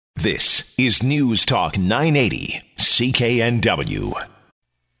This is News Talk 980 CKNW.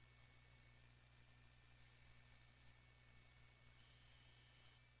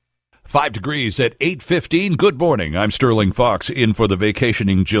 Five degrees at 8:15. Good morning. I'm Stirling Faux, in for the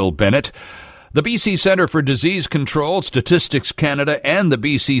vacationing Jill Bennett. The BC Centre for Disease Control, Statistics Canada, and the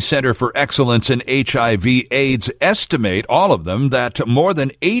BC Centre for Excellence in HIV/AIDS estimate, all of them, that more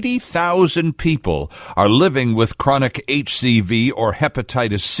than 80,000 people are living with chronic HCV or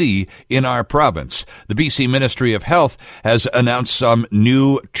hepatitis C in our province. The BC Ministry of Health has announced some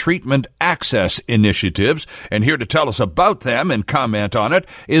new treatment access initiatives, and here to tell us about them and comment on it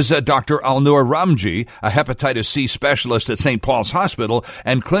is Dr. Alnoor Ramji, a hepatitis C specialist at St.Paul's Hospital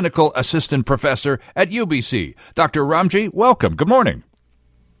and clinical assistant professor at UBC. Dr. Ramji, welcome. Good morning.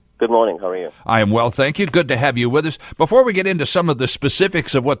 Good morning. How are you? I am well, thank you. Good to have you with us. Before we get into some of the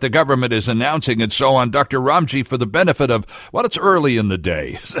specifics of what the government is announcing and so on, Dr. Ramji, for the benefit of, well, it's early in the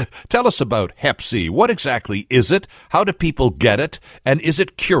day, tell us about Hep C. What exactly is it? How do people get it? And is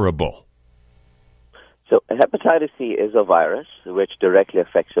it curable? So hepatitis C is a virus which directly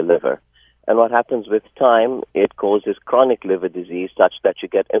affects your liver. And what happens with time, it causes chronic liver disease such that you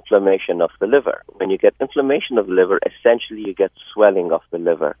get inflammation of the liver. When you get inflammation of the liver, essentially you get swelling of the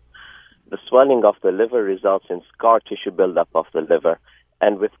liver. The swelling of the liver results in scar tissue buildup of the liver.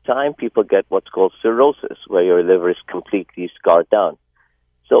 And with time, people get what's called cirrhosis, where your liver is completely scarred down.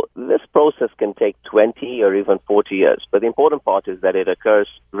 So this process can take 20 or even 40 years. But the important part is that it occurs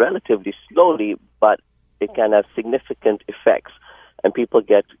relatively slowly, but it can have significant effects. And people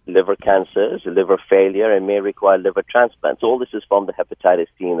get liver cancers, liver failure, and may require liver transplants. All this is from the hepatitis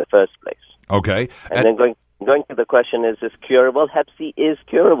C in the first place. Okay. And then going to the question, is this curable? Hep C is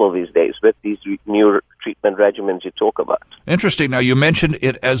curable these days with these new treatment regimens you talk about. Interesting. Now, you mentioned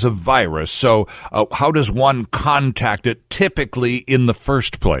it as a virus. So how does one contact it typically in the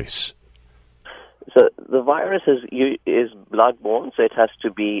first place? So the virus is blood-borne, so it has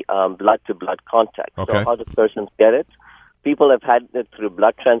to be blood-to-blood contact. Okay. So how do persons get it? People have had it through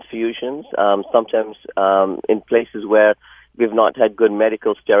blood transfusions, sometimes in places where we've not had good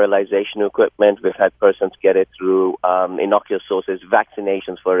medical sterilization equipment. We've had persons get it through innocuous sources,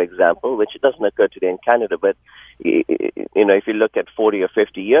 vaccinations, for example, which doesn't occur today in Canada. But, you know, if you look at 40 or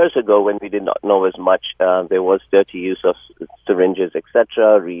 50 years ago when we did not know as much, there was dirty use of syringes,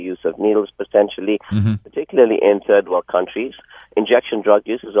 etc., reuse of needles potentially, particularly in third world countries. Injection drug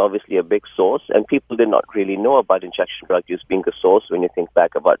use is obviously a big source, and people did not really know about injection drug use being a source when you think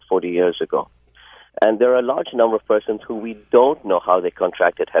back about 40 years ago. And there are a large number of persons who we don't know how they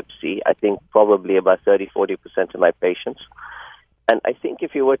contracted Hep C. I think probably about 30-40% of my patients. And I think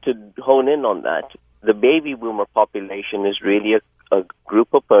if you were to hone in on that, the baby boomer population is really a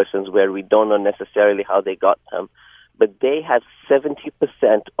group of persons where we don't know necessarily how they got them, but they have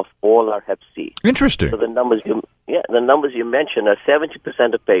 70% of all our Hep C. Interesting. So the numbers you mentioned are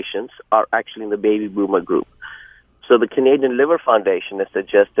 70% of patients are actually in the baby boomer group. So the Canadian Liver Foundation has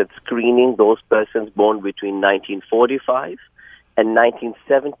suggested screening those persons born between 1945 and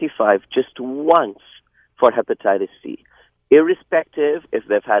 1975 just once for hepatitis C, irrespective if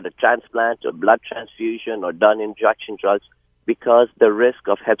they've had a transplant or blood transfusion or done injection drugs, because the risk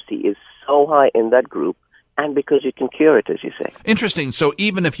of Hep C is so high in that group, and because you can cure it, as you say. Interesting. So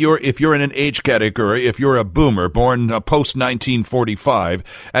even if you're in an age category, if you're a boomer born post 1945,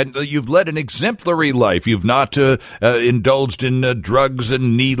 and you've led an exemplary life, you've not indulged in drugs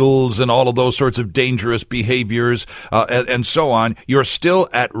and needles and all of those sorts of dangerous behaviors and so on, you're still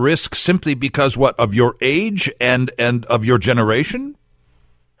at risk simply because of your age and of your generation?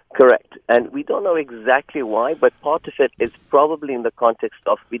 Correct. And we don't know exactly why, but part of it is probably in the context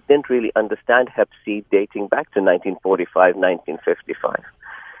of we didn't really understand Hep C dating back to 1945, 1955.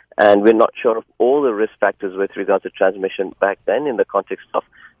 And we're not sure of all the risk factors with regard to transmission back then in the context of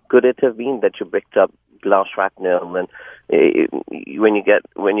could it have been that you picked up glass shrapnel and when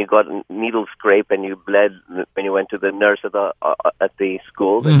you got a needle scrape and you bled when you went to the nurse at the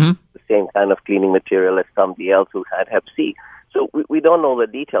school, the same kind of cleaning material as somebody else who had Hep C. So we don't know the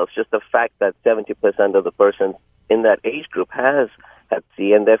details, just the fact that 70% of the persons in that age group has Hep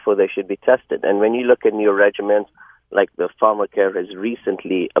C, and therefore they should be tested. And when you look at new regimens, like the pharmacare has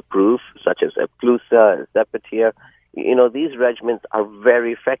recently approved, such as Epclusa, Zepatier, you know, these regimens are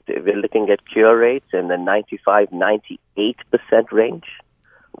very effective. We're looking at cure rates in the 95-98% range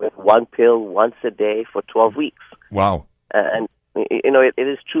with one pill once a day for 12 weeks. Wow. And you know, it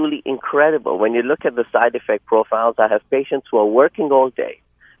is truly incredible. When you look at the side effect profiles, I have patients who are working all day.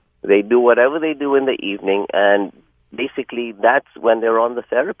 They do whatever they do in the evening, and basically that's when they're on the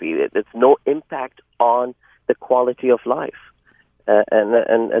therapy. It's no impact on the quality of life.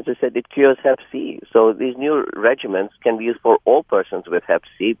 And as I said, it cures Hep C. So these new regimens can be used for all persons with Hep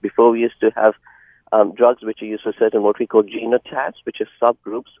C. Before, we used to have drugs which are used for certain what we call genotypes, which are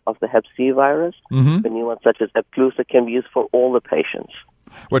subgroups of the Hep C virus. The new ones, such as Epclusa, can be used for all the patients.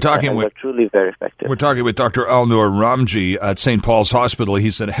 We're talking with they're truly very effective. We're talking with Dr. Alnoor Ramji at St. Paul's Hospital.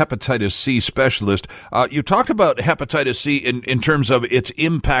 He's a hepatitis C specialist. You talk about hepatitis C in terms of its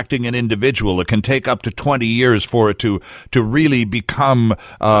impacting an individual. It can take up to 20 years for it to really become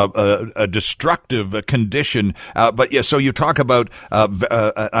a destructive condition. But yeah, so you talk about.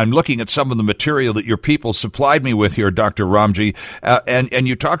 I'm looking at some of the material that your people supplied me with here, Dr. Ramji, and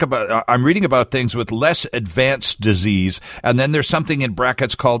you talk about. I'm reading about things with less advanced disease, and then there's something in brackets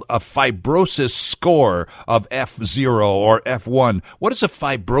called a fibrosis score of F0 or F1. What is a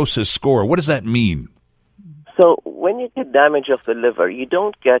fibrosis score? What does that mean? So when you get damage of the liver, you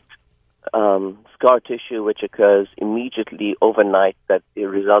don't get scar tissue which occurs immediately overnight that it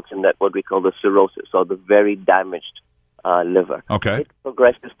results in that what we call the cirrhosis or the very damaged liver. Okay. It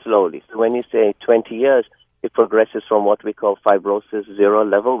progresses slowly. So when you say 20 years, it progresses from what we call fibrosis 0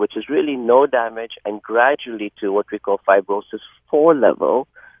 level, which is really no damage, and gradually to what we call fibrosis 4 level,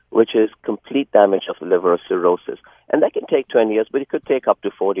 which is complete damage of the liver or cirrhosis. And that can take 20 years, but it could take up to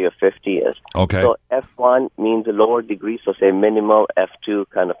 40 or 50 years. Okay. So F1 means a lower degree, so say minimal,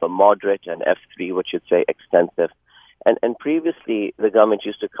 F2 kind of a moderate, and F3, which you'd say extensive. And previously, the government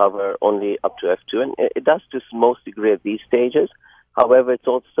used to cover only up to F2, and it does to most degree at these stages. However, it's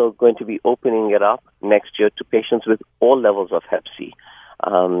also going to be opening it up next year to patients with all levels of Hep C.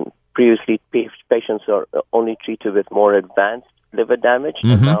 Previously, patients are only treated with more advanced liver damage,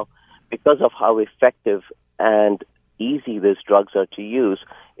 and now, because of how effective and easy these drugs are to use,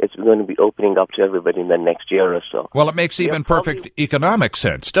 it's going to be opening up to everybody in the next year or so. Well, it makes even perfect economic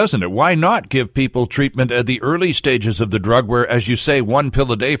sense, doesn't it? Why not give people treatment at the early stages of the drug where, as you say, one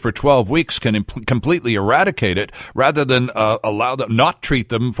pill a day for 12 weeks can completely eradicate it, rather than allow them, not treat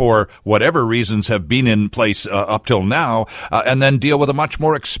them for whatever reasons have been in place up till now, and then deal with a much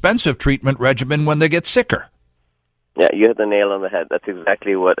more expensive treatment regimen when they get sicker. Yeah, you hit the nail on the head. That's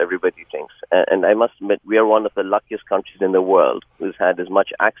exactly what everybody thinks. And I must admit, we are one of the luckiest countries in the world who's had as much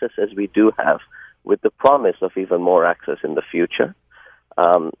access as we do have, with the promise of even more access in the future.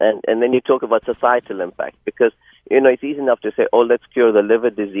 And then you talk about societal impact, because, it's easy enough to say, let's cure the liver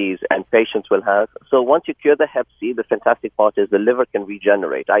disease and patients will have. So once you cure the Hep C, the fantastic part is the liver can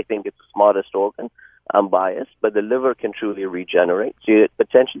regenerate. I think it's the smartest organ. I'm biased, but the liver can truly regenerate. So you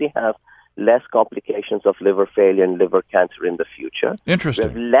potentially have less complications of liver failure and liver cancer in the future.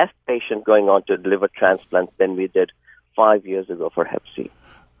 Interesting. We have less patients going on to liver transplants than we did 5 years ago for Hep C.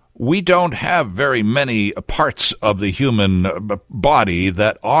 We don't have very many parts of the human body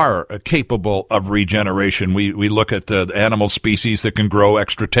that are capable of regeneration. We look at the animal species that can grow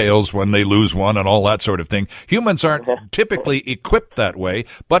extra tails when they lose one and all that sort of thing. Humans aren't typically equipped that way,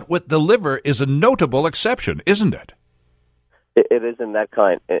 but with the liver is a notable exception, isn't it? It is in that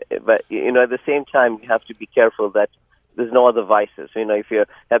kind. But, at the same time, you have to be careful that there's no other vices. If you're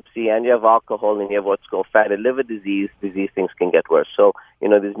Hep C and you have alcohol and you have what's called fatty liver disease, these things can get worse. So,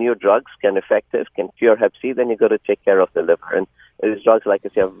 these new drugs can cure Hep C, then you've got to take care of the liver. And these drugs, like I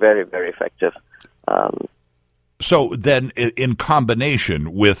say, are very, very effective. So then, in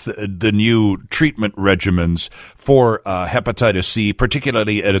combination with the new treatment regimens for hepatitis C,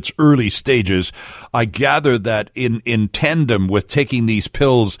 particularly at its early stages, I gather that in tandem with taking these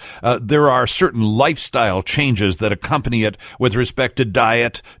pills, there are certain lifestyle changes that accompany it with respect to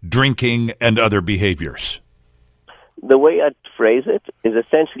diet, drinking, and other behaviors. The way I'd phrase it is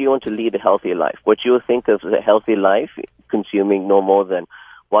essentially you want to lead a healthy life. What you think of as a healthy life, consuming no more than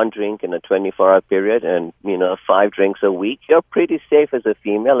one drink in a 24-hour period and, 5 drinks a week, you're pretty safe as a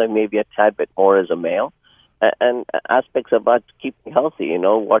female and maybe a tad bit more as a male. And aspects about keeping healthy,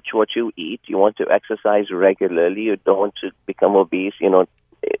 watch what you eat. You want to exercise regularly. You don't want to become obese,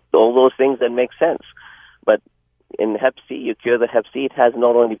 all those things that make sense. But in Hep C, you cure the Hep C. It has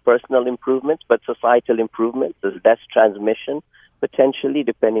not only personal improvements, but societal improvements. There's less transmission, potentially,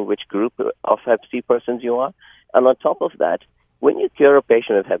 depending which group of Hep C persons you are. And on top of that, when you cure a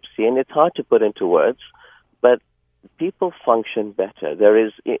patient with Hep C, and it's hard to put into words, but people function better. There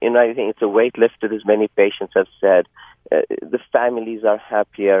is, I think it's a weight lifted, as many patients have said. The families are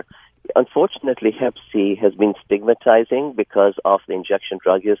happier. Unfortunately, Hep C has been stigmatizing because of the injection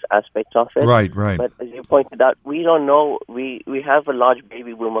drug use aspect of it. Right. But as you pointed out, we don't know. We have a large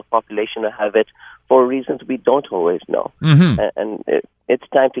baby boomer population who have it for reasons we don't always know. And it's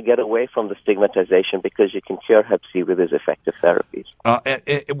time to get away from the stigmatization because you can cure Hep C with these effective therapies.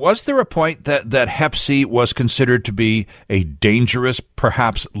 Was there a point that Hep C was considered to be a dangerous,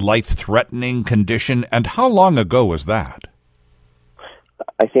 perhaps life-threatening condition? And how long ago was that?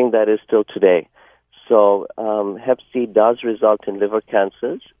 I think that is still today. So Hep C does result in liver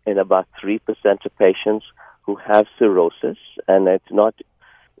cancers in about 3% of patients who have cirrhosis, and it's not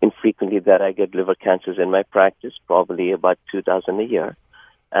infrequently that I get liver cancers in my practice, probably about 2,000 a year,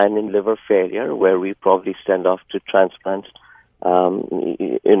 and in liver failure, where we probably send off to transplant.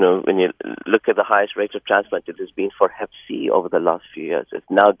 When you look at the highest rate of transplant, it has been for Hep C over the last few years. It's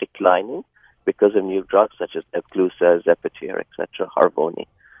now declining because of new drugs such as Epclusa, Zepatier, etc., Harvoni.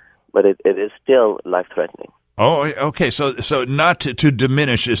 But it is still life-threatening. Oh, okay. So not to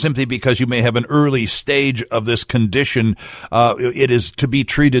diminish, simply because you may have an early stage of this condition, it is to be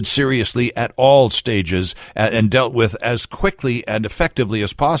treated seriously at all stages and dealt with as quickly and effectively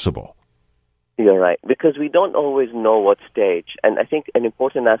as possible. You're right, because we don't always know what stage. And I think an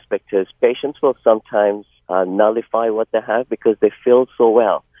important aspect is patients will sometimes nullify what they have because they feel so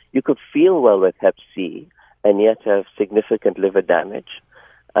well. You could feel well with Hep C and yet have significant liver damage.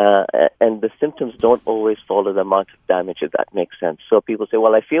 And the symptoms don't always follow the amount of damage, if that makes sense. So people say,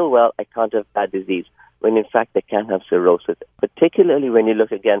 well, I feel well, I can't have bad disease, when in fact they can have cirrhosis. Particularly when you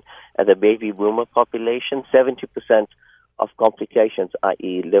look again at the baby boomer population, 70% of complications,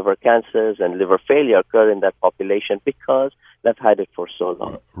 i.e. liver cancers and liver failure, occur in that population because they've had it for so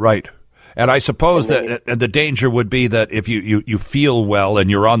long. Right. And I suppose that the danger would be that if you feel well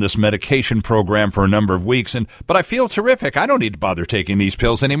and you're on this medication program for a number of weeks, but I feel terrific, I don't need to bother taking these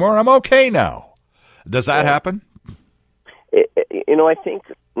pills anymore, I'm okay now. Does that happen?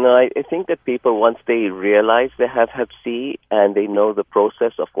 I think that people, once they realize they have Hep C and they know the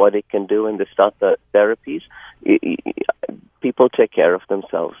process of what it can do and they start the therapies, people take care of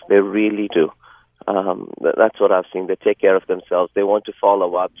themselves. They really do. That's what I've seen. They take care of themselves. They want to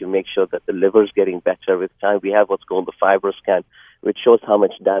follow up to make sure that the liver is getting better with time. We have what's called the FibroScan, which shows how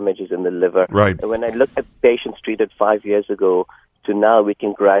much damage is in the liver. Right. And when I look at patients treated 5 years ago to now, we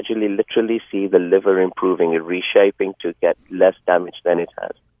can gradually, literally see the liver improving and reshaping to get less damage than it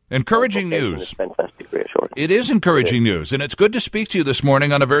has. Encouraging news. It's fantastic reassurance. It is encouraging news, and it's good to speak to you this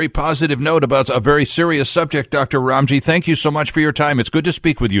morning on a very positive note about a very serious subject, Dr. Ramji. Thank you so much for your time. It's good to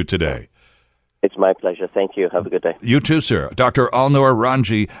speak with you today. It's my pleasure. Thank you. Have a good day. You too, sir. Dr. Alnoor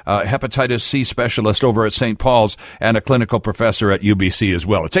Ramji, hepatitis C specialist over at St. Paul's and a clinical professor at UBC as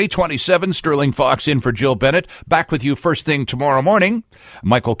well. It's 8:27. Stirling Faux in for Jill Bennett. Back with you first thing tomorrow morning.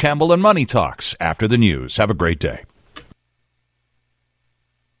 Michael Campbell and Money Talks after the news. Have a great day.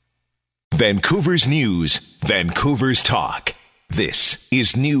 Vancouver's News, Vancouver's Talk. This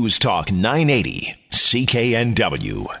is News Talk 980 CKNW.